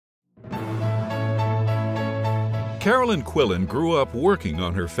Carolyn Quillin grew up working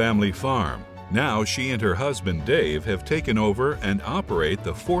on her family farm. Now she and her husband Dave have taken over and operate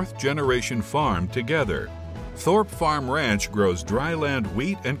the fourth-generation farm together. Thorpe Farm Ranch grows dryland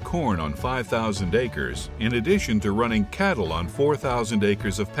wheat and corn on 5,000 acres, in addition to running cattle on 4,000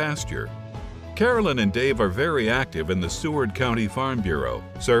 acres of pasture. Carolyn and Dave are very active in the Seward County Farm Bureau,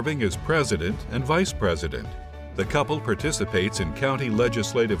 serving as president and vice president. The couple participates in county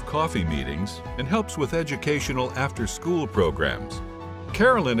legislative coffee meetings and helps with educational after-school programs.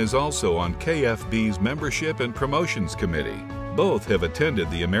 Carolyn is also on KFB's Membership and Promotions Committee. Both have attended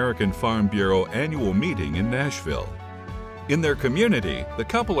the American Farm Bureau annual meeting in Nashville. In their community, the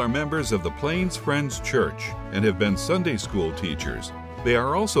couple are members of the Plains Friends Church and have been Sunday school teachers. They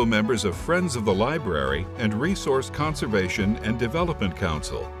are also members of Friends of the Library and Resource Conservation and Development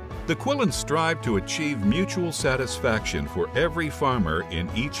Council. The Quillins strive to achieve mutual satisfaction for every farmer in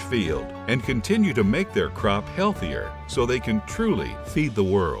each field and continue to make their crop healthier so they can truly feed the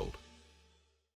world.